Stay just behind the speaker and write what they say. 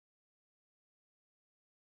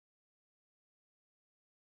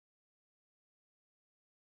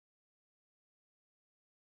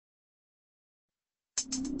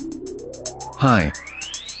Hi.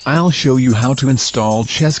 I'll show you how to install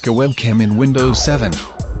Cheska webcam in Windows 7.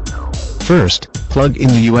 First, plug in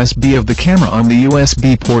the USB of the camera on the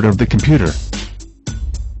USB port of the computer.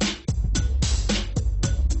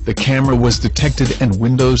 The camera was detected and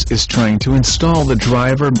Windows is trying to install the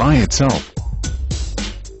driver by itself.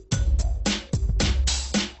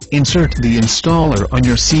 Insert the installer on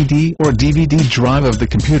your CD or DVD drive of the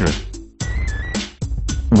computer.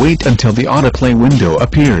 Wait until the autoplay window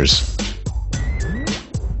appears.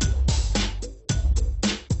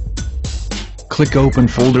 Click Open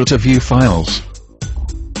Folder to view files.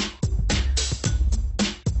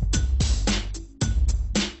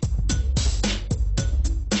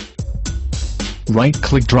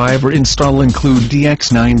 Right-click Driver Install Include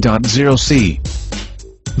DX9.0C.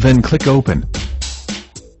 Then click Open.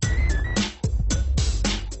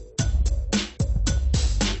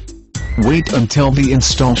 Wait until the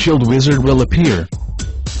Install Shield wizard will appear.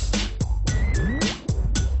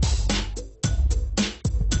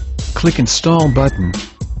 Click Install button.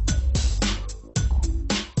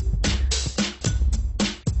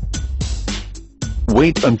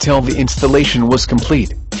 Wait until the installation was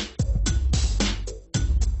complete.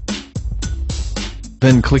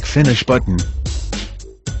 Then click Finish button.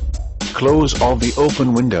 Close all the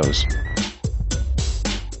open windows.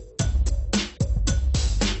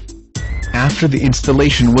 After the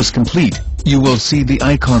installation was complete, you will see the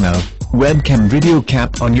icon of Webcam Video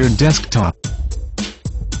Cap on your desktop.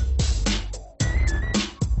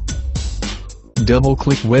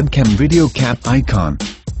 Double-click Webcam Video Cap icon.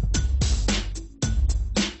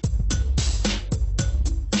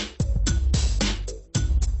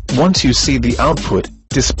 Once you see the output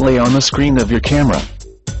display on the screen of your camera,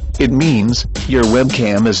 it means your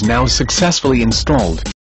webcam is now successfully installed.